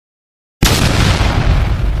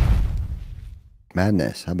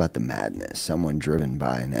Madness. How about the madness? Someone driven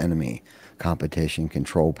by an enemy, competition,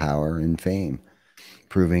 control, power, and fame,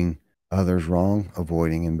 proving others wrong,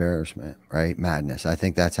 avoiding embarrassment, right? Madness. I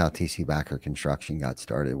think that's how TC Backer construction got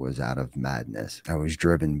started, was out of madness. I was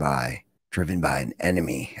driven by an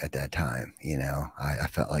enemy at that time. I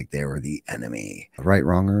felt like they were the enemy. Right,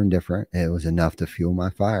 wrong, or indifferent, it was enough to fuel my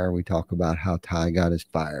fire. We talk about how Ty got his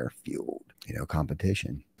fire fueled,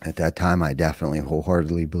 competition. At that time, I definitely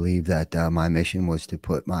wholeheartedly believed that my mission was to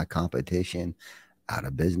put my competition out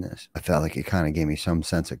of business. I felt like it kind of gave me some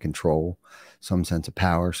sense of control, some sense of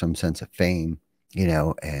power, some sense of fame,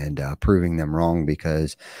 and proving them wrong,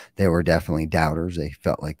 because they were definitely doubters. They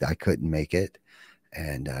felt like I couldn't make it.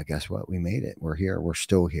 And guess what? We made it. We're here. We're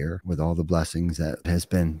still here with all the blessings that has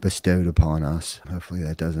been bestowed upon us. Hopefully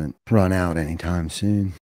that doesn't run out anytime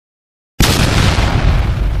soon.